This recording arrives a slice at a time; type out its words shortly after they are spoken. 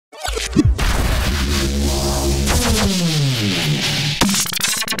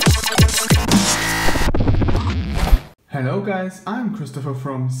Hello guys, I'm Christopher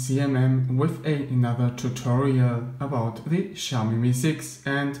from CMM with another tutorial about the Xiaomi Mi 6,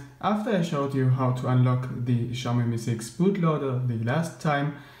 and after I showed you how to unlock the Xiaomi Mi 6 bootloader the last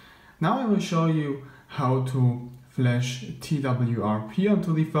time, now I will show you how to flash TWRP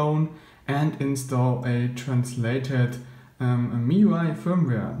onto the phone and install a translated MIUI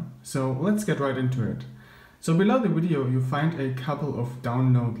firmware. So let's get right into it. So below the video you find a couple of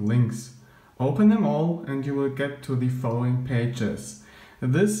download links. Open them all and you will get to the following pages.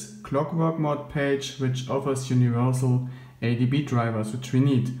 This Clockwork mod page, which offers universal ADB drivers which we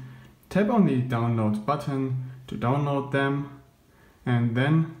need. Tap on the download button to download them and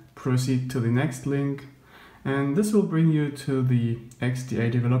then proceed to the next link, and this will bring you to the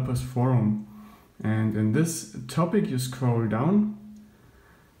XDA developers forum. And in this topic you scroll down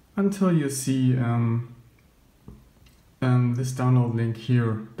until you see this download link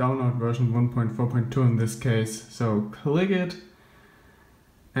here, download version 1.4.2 in this case. So click it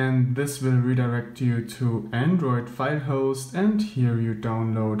and this will redirect you to Android file host, and here you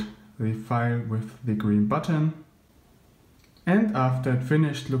download the file with the green button. And after it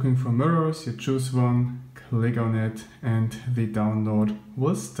finished looking for mirrors, you choose one, click on it, and the download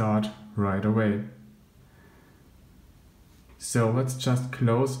will start right away. So let's just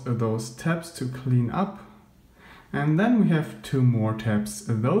close those tabs to clean up. And then we have two more tabs.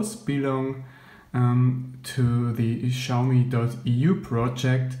 Those belong to the xiaomi.eu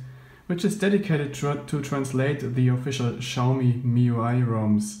project, which is dedicated to translate the official Xiaomi MIUI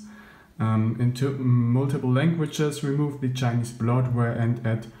ROMs into multiple languages, remove the Chinese bloatware, and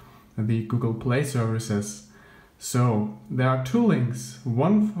add the Google Play services. So there are two links,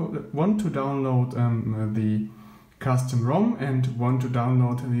 one to download the custom ROM and one to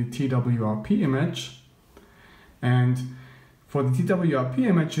download the TWRP image. And for the TWRP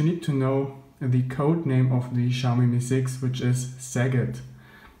image you need to know the code name of the Xiaomi Mi 6, which is Saget.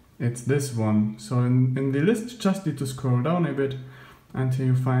 It's this one. So in the list you just need to scroll down a bit until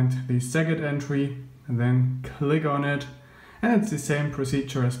you find the Saget entry, and then click on it, and it's the same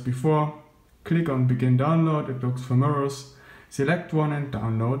procedure as before. Click on begin download, it looks for mirrors, select one and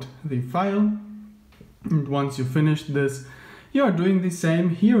download the file. And once you finish this, you are doing the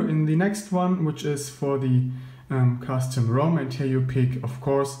same here in the next one, which is for the custom ROM, and here you pick, of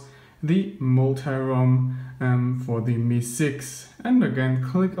course, the multi-ROM for the Mi 6, and again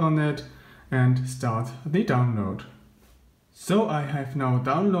click on it and start the download. So I have now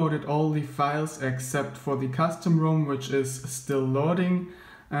downloaded all the files except for the custom ROM, which is still loading,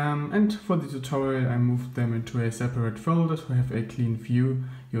 and for the tutorial I moved them into a separate folder to have a clean view.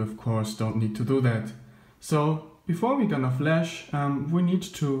 You of course don't need to do that. So before we're gonna flash, we need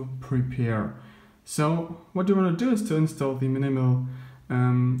to prepare. So what you want to do is to install the minimal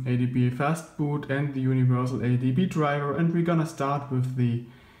ADB fastboot and the universal ADB driver, and we're gonna start with the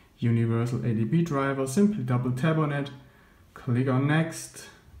universal ADB driver. Simply double tap on it, click on next,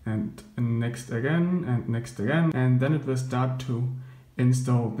 and next again, and next again, and then it will start to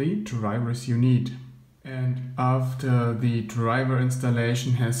install the drivers you need. And after the driver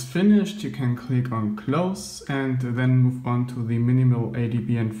installation has finished, you can click on close and then move on to the minimal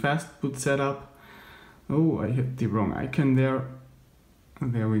ADB and fastboot setup. Oh, I hit the wrong icon there.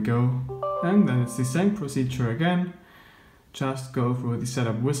 There we go. And then it's the same procedure again. Just go through the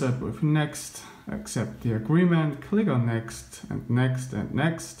setup wizard with next, accept the agreement, click on next and next and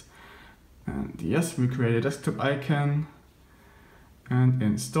next. And yes, we create a desktop icon and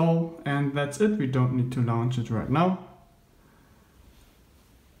install. And that's it. We don't need to launch it right now.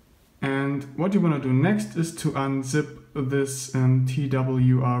 And what you want to do next is to unzip this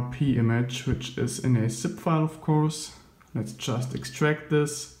TWRP image, which is in a zip file, of course. Let's just extract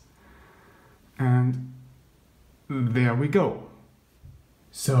this, and there we go.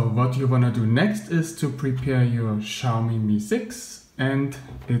 So what you want to do next is to prepare your Xiaomi Mi 6 and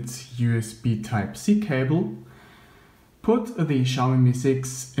its USB Type-C cable. Put the Xiaomi Mi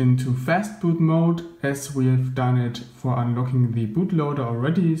 6 into fastboot mode, as we have done it for unlocking the bootloader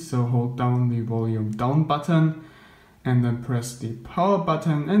already. So hold down the volume down button and then press the power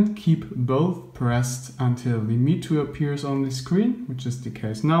button and keep both pressed until the Mi 2 appears on the screen, which is the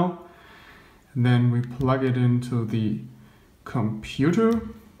case now. Then we plug it into the computer.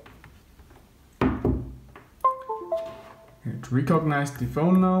 It recognized the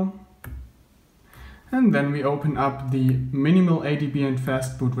phone now. And then we open up the minimal ADB and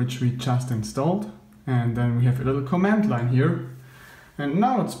fastboot, which we just installed. And then we have a little command line here. And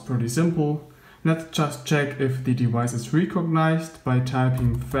now it's pretty simple. Let's just check if the device is recognized by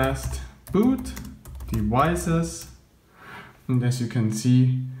typing fastboot devices. And as you can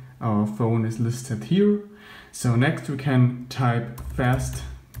see, our phone is listed here. So next we can type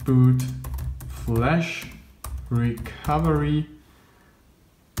fastboot flash recovery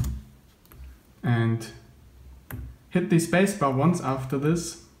and hit the spacebar once after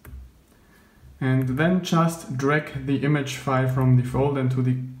this, and then just drag the image file from the folder into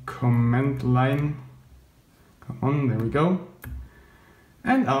the command line. Come on, there we go.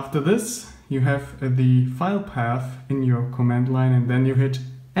 And after this you have the file path in your command line, and then you hit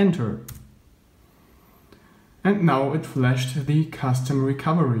enter. And now it flashed the custom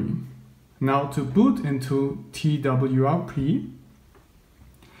recovery. Now to boot into TWRP,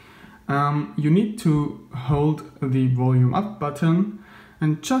 you need to hold the volume up button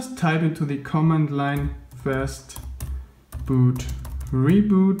and just type into the command line fastboot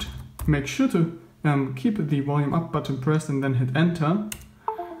reboot. Make sure to keep the volume up button pressed and then hit enter.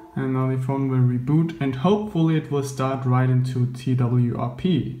 And now the phone will reboot and hopefully it will start right into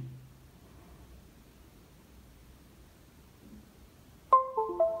TWRP.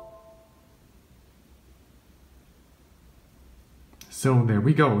 So there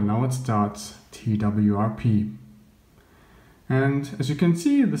we go, now it starts TWRP. And as you can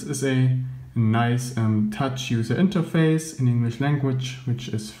see, this is a nice touch user interface in English language, which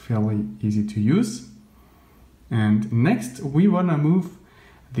is fairly easy to use. And next we wanna move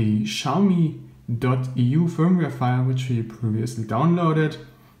the xiaomi.eu firmware file, which we previously downloaded,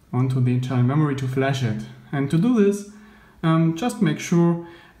 onto the internal memory to flash it. And to do this, just make sure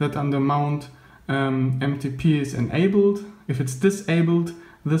that under mount MTP is enabled. If it's disabled,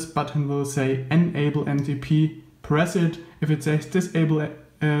 this button will say enable MTP, press it. If it says disable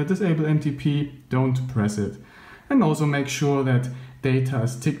MTP, don't press it. And also make sure that data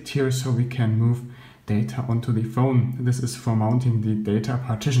is ticked here so we can move data onto the phone. This is for mounting the data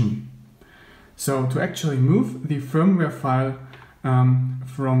partition. So to actually move the firmware file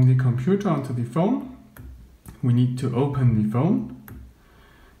from the computer onto the phone, we need to open the phone,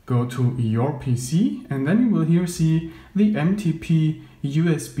 go to your PC, and then you will here see the MTP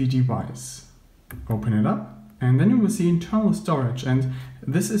USB device. Open it up, and then you will see internal storage, and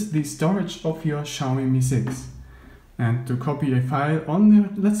this is the storage of your Xiaomi Mi 6. And to copy a file on there,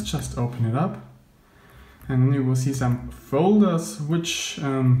 let's just open it up. And then you will see some folders which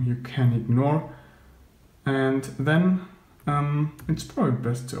you can ignore. And then it's probably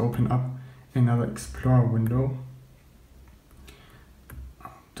best to open up another Explorer window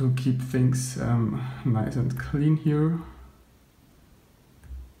to keep things nice and clean here.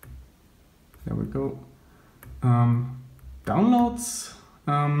 There we go. Downloads.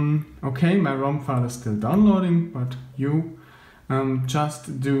 Okay, my ROM file is still downloading, but you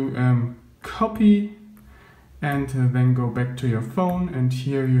just do copy and then go back to your phone, and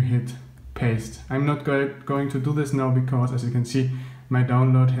here you hit paste. I'm not going to do this now because, as you can see, my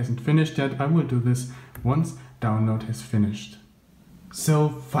download hasn't finished yet. I will do this once download has finished. So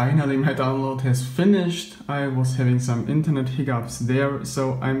finally my download has finished. I was having some internet hiccups there,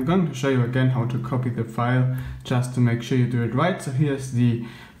 so I'm going to show you again how to copy the file just to make sure you do it right. So here's the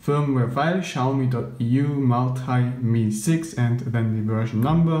firmware file, xiaomi.eu multi-mi 6, and then the version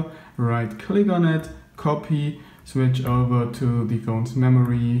number. Right click on it, copy, switch over to the phone's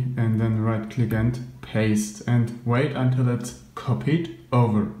memory, and then right click and paste, and wait until it's copied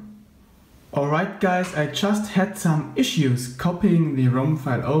over. Alright guys, I just had some issues copying the ROM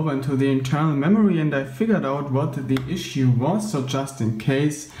file over into the internal memory, and I figured out what the issue was. So just in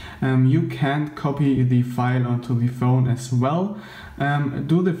case you can't copy the file onto the phone as well,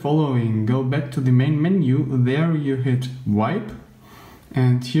 do the following. Go back to the main menu, there you hit wipe,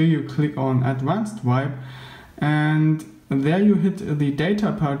 and here you click on advanced wipe, and there you hit the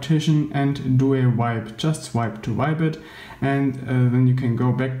data partition and do a wipe. Just swipe to wipe it, and then you can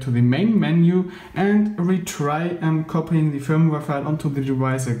go back to the main menu and retry copying the firmware file onto the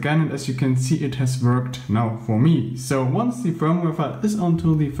device again, and as you can see it has worked now for me. So once the firmware file is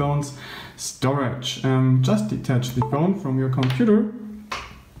onto the phone's storage, just detach the phone from your computer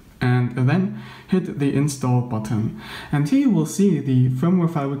and then hit the install button, and here you will see the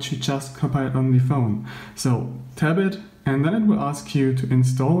firmware file which you just copied on the phone. So tab it, and then it will ask you to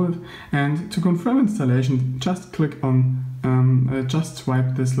install it, and to confirm installation just click on just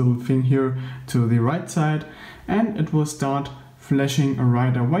swipe this little thing here to the right side, and it will start flashing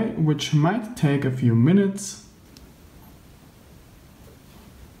right away, which might take a few minutes.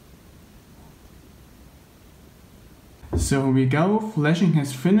 So we go, flashing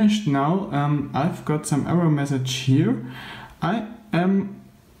has finished now. I've got some error message here. I am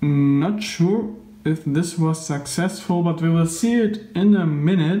not sure if this was successful, but we will see it in a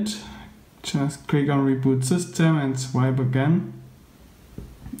minute. Just click on reboot system and swipe again.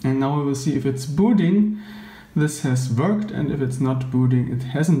 And now we will see if it's booting. this has worked, and if it's not booting, it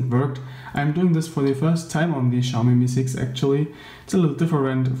hasn't worked. I'm doing this for the first time on the Xiaomi Mi 6 actually. It's a little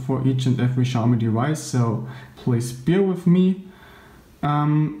different for each and every Xiaomi device, so please bear with me.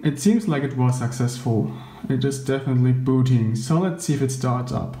 It seems like it was successful. It is definitely booting, so let's see if it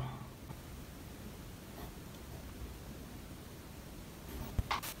starts up.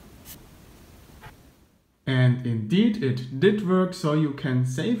 And indeed it did work, so you can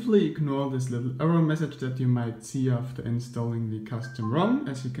safely ignore this little error message that you might see after installing the custom ROM.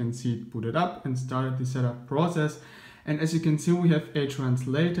 As you can see, it booted up and started the setup process. And as you can see, we have a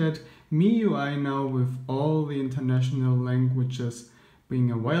translated MIUI now with all the international languages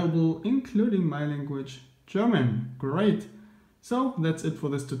being available, including my language, German. Great! So that's it for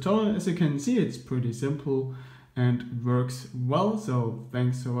this tutorial. As you can see, it's pretty simple and works well. So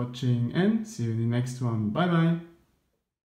thanks for watching and see you in the next one. Bye bye.